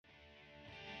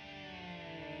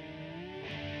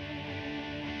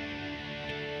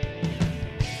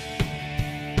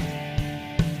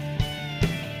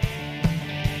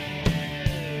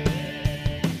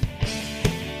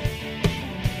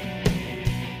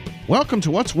Welcome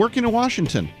to What's Working in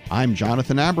Washington. I'm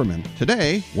Jonathan Aberman.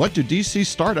 Today, what do DC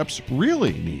startups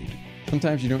really need?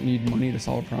 Sometimes you don't need money to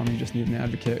solve a problem. You just need an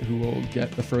advocate who will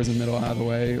get the frozen middle out of the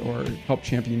way or help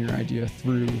champion your idea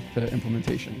through the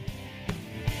implementation.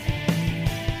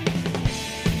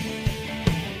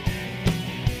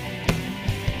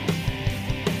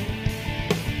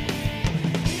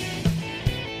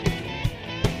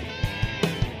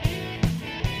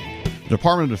 The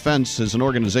Department of Defense is an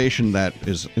organization that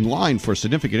is in line for a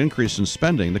significant increase in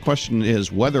spending. The question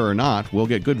is whether or not we'll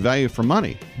get good value for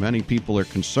money. Many people are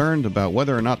concerned about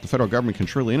whether or not the federal government can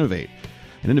truly innovate.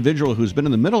 An individual who's been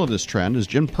in the middle of this trend is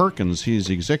Jim Perkins. He's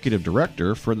the executive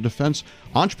director for the Defense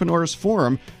Entrepreneurs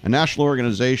Forum, a national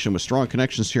organization with strong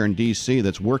connections here in D.C.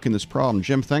 that's working this problem.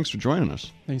 Jim, thanks for joining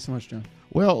us. Thanks so much, John.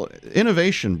 Well,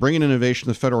 innovation, bringing innovation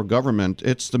to the federal government,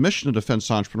 it's the mission of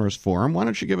Defense Entrepreneurs Forum. Why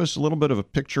don't you give us a little bit of a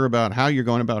picture about how you're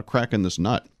going about cracking this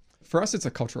nut? For us, it's a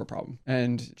cultural problem.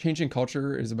 And changing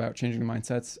culture is about changing the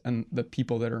mindsets and the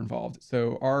people that are involved.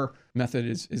 So our method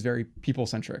is very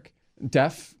people-centric.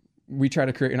 DEF, we try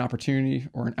to create an opportunity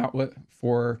or an outlet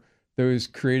for those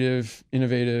creative,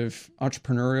 innovative,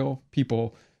 entrepreneurial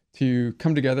people to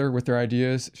come together with their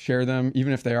ideas, share them,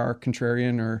 even if they are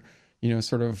contrarian or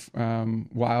sort of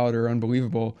wild or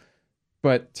unbelievable,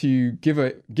 but to give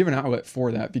an outlet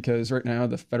for that, because right now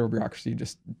the federal bureaucracy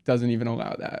just doesn't even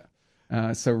allow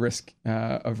that. So risk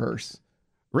averse.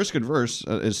 Risk adverse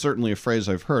is certainly a phrase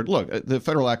I've heard. Look, the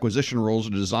federal acquisition rules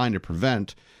are designed to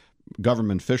prevent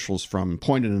government officials from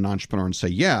pointing at an entrepreneur and say,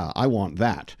 yeah, I want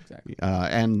that. Exactly.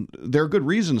 And there are good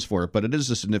reasons for it, but it is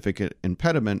a significant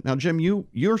impediment. Now, Jim,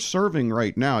 you're serving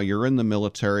right now. You're in the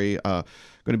military,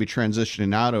 going to be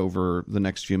transitioning out over the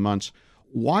next few months.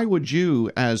 Why would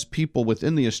you, as people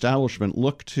within the establishment,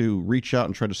 look to reach out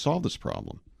and try to solve this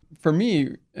problem? For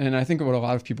me, and I think what a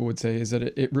lot of people would say, is that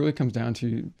it really comes down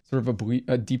to sort of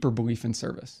a deeper belief in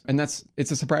service. And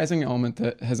it's a surprising element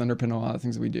that has underpinned a lot of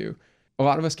things that we do. A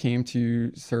lot of us came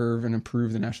to serve and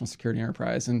improve the national security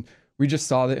enterprise, and we just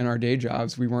saw that in our day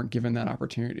jobs, we weren't given that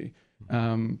opportunity.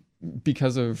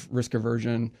 Because of risk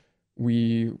aversion,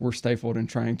 we were stifled in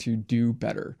trying to do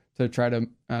better, to try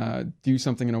to do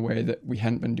something in a way that we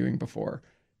hadn't been doing before.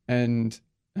 And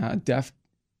DEF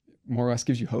more or less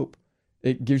gives you hope.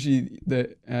 It gives you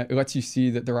it lets you see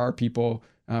that there are people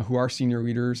who are senior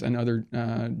leaders and other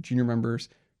junior members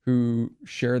who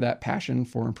share that passion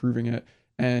for improving it,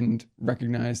 and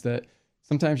recognize that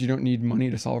sometimes you don't need money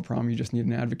to solve a problem. You just need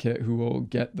an advocate who will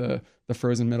get the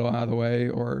frozen middle out of the way,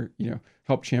 or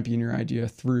help champion your idea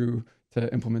through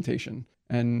to implementation.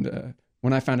 And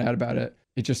when I found out about it,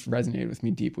 it just resonated with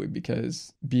me deeply,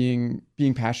 because being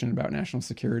passionate about national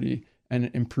security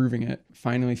and improving it,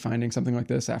 finally finding something like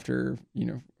this after,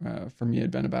 for me, it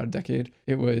had been about a decade,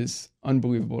 it was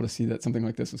unbelievable to see that something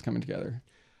like this was coming together.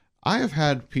 I have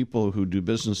had people who do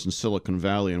business in Silicon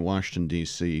Valley and Washington,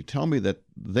 D.C. tell me that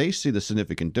they see the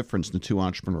significant difference in the two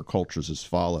entrepreneur cultures as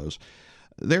follows.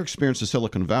 Their experience in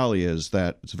Silicon Valley is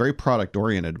that it's very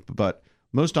product-oriented, but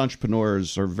most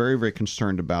entrepreneurs are very, very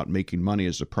concerned about making money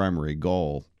as a primary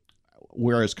goal.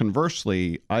 Whereas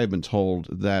conversely, I have been told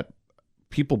that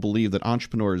people believe that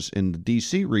entrepreneurs in the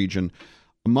D.C. region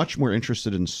are much more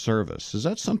interested in service. Is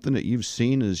that something that you've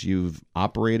seen as you've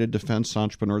operated Defense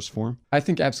Entrepreneurs Forum? I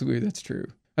think absolutely that's true.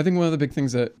 I think one of the big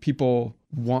things that people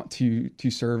want to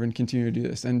serve and continue to do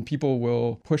this, and people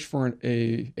will push for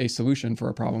a solution for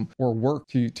a problem or work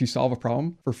to solve a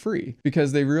problem for free,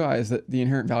 because they realize that the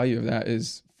inherent value of that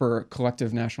is for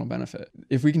collective national benefit.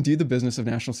 If we can do the business of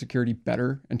national security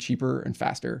better and cheaper and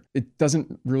faster, it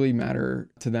doesn't really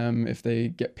matter to them if they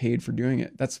get paid for doing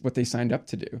it. That's what they signed up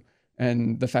to do.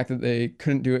 And the fact that they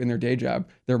couldn't do it in their day job,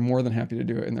 they're more than happy to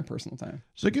do it in their personal time.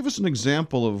 So give us an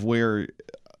example of where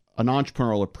an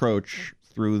entrepreneurial approach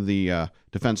through the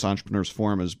Defense Entrepreneurs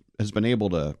Forum has been able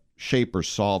to shape or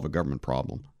solve a government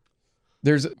problem.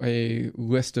 There's a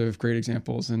list of great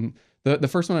examples. And the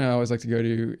first one I always like to go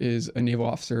to is a naval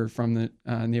officer from the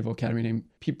Naval Academy named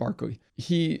Pete Barkley.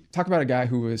 He talked about a guy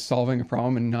who was solving a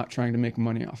problem and not trying to make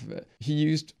money off of it. He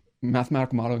used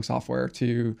mathematical modeling software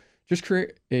to just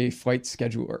create a flight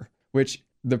scheduler, which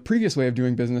the previous way of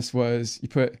doing business was you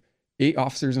put 8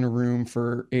 officers in a room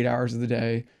for 8 hours of the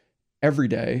day, every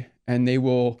day, and they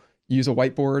will use a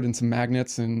whiteboard and some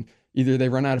magnets, and either they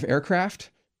run out of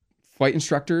aircraft, flight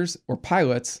instructors, or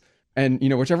pilots, and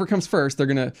whichever comes first,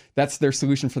 that's their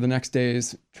solution for the next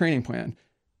day's training plan.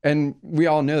 And we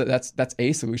all know that that's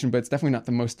a solution, but it's definitely not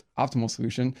the most optimal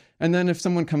solution. And then if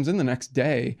someone comes in the next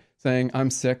day saying, I'm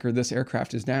sick or this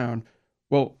aircraft is down,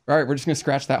 well, all right, we're just going to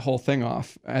scratch that whole thing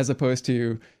off, as opposed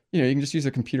to, you can just use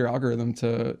a computer algorithm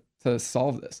to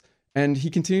solve this. And he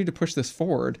continued to push this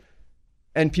forward,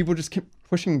 and people just kept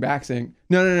pushing back, saying,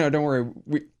 no, don't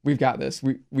worry, we've got this.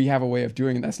 We have a way of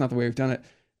doing it. That's not the way we've done it.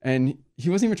 And he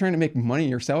wasn't even trying to make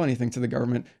money or sell anything to the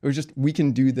government. It was just, we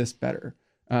can do this better.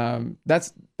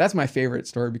 That's my favorite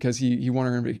story, because he won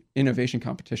our innovation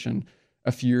competition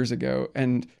a few years ago,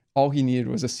 and all he needed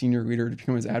was a senior leader to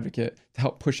become his advocate to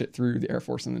help push it through the Air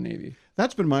Force and the Navy.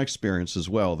 That's been my experience as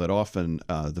well, that often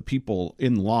the people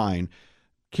in line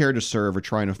care to serve or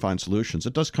trying to find solutions.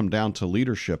 It does come down to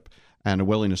leadership and a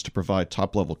willingness to provide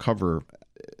top-level cover.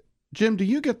 Jim, do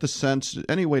you get the sense,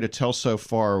 any way to tell so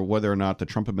far whether or not the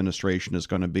Trump administration is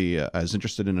going to be as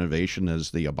interested in innovation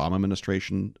as the Obama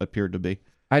administration appeared to be?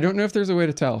 I don't know if there's a way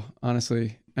to tell,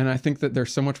 honestly. And I think that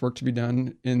there's so much work to be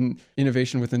done in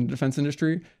innovation within the defense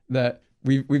industry that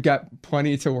we've got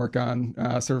plenty to work on,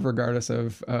 sort of regardless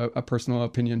of a personal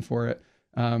opinion for it.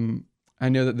 I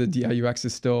know that the DIUX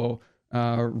is still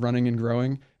running and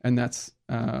growing, and that's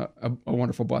a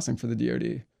wonderful blessing for the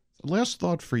DoD. Last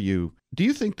thought for you. Do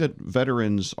you think that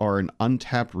veterans are an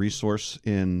untapped resource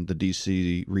in the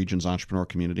DC region's entrepreneur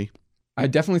community? I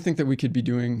definitely think that we could be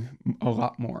doing a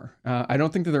lot more. I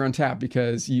don't think that they're untapped,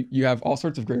 because you have all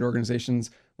sorts of great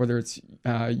organizations, whether it's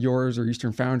yours or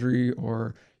Eastern Foundry,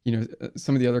 or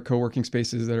some of the other co-working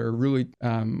spaces that are really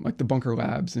like the Bunker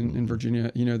Labs in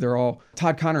Virginia. They're all.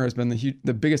 Todd Connor has been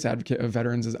the biggest advocate of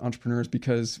veterans as entrepreneurs,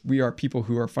 because we are people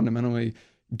who are fundamentally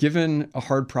given a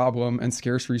hard problem and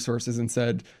scarce resources and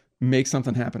said, make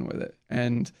something happen with it.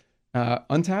 And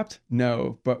untapped?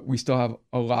 No, but we still have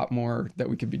a lot more that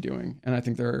we could be doing. And I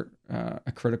think they're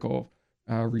a critical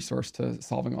resource to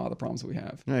solving a lot of the problems that we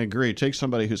have. I agree. Take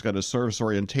somebody who's got a service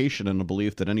orientation and a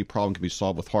belief that any problem can be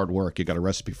solved with hard work. You got a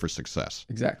recipe for success.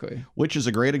 Exactly. Which is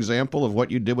a great example of what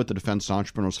you did with the Defense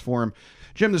Entrepreneurs Forum.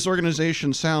 Jim, this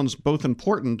organization sounds both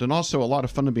important and also a lot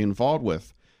of fun to be involved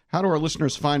with. How do our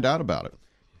listeners find out about it?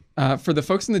 For the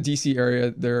folks in the DC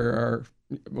area, there are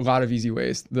a lot of easy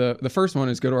ways. The first one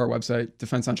is go to our website,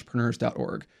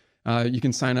 defenseentrepreneurs.org. You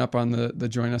can sign up on the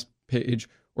Join Us page,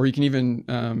 or you can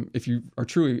even, if you are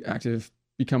truly active,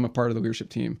 become a part of the leadership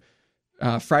team.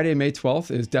 Friday, May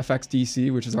 12th is DefX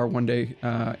DC, which is our one-day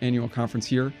annual conference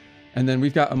here. And then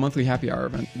we've got a monthly happy hour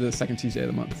event the second Tuesday of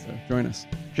the month, so join us.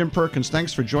 Jim Perkins,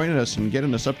 thanks for joining us and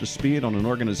getting us up to speed on an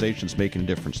organization that's making a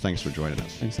difference. Thanks for joining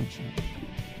us. Thanks so much.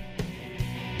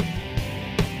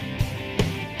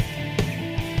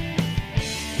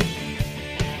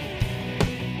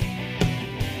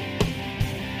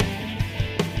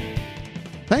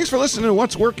 Thanks for listening to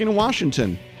What's Working in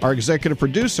Washington. Our executive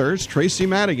producer is Tracy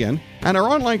Madigan, and our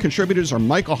online contributors are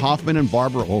Michael Hoffman and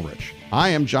Barbara Ulrich. I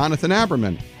am Jonathan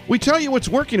Aberman. We tell you what's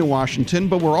working in Washington,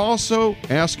 but we're also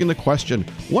asking the question,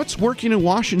 what's working in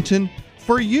Washington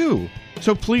for you?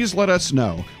 So please let us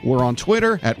know. We're on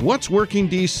Twitter at What's Working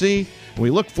DC. We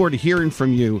look forward to hearing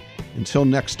from you. Until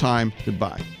next time,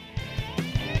 goodbye.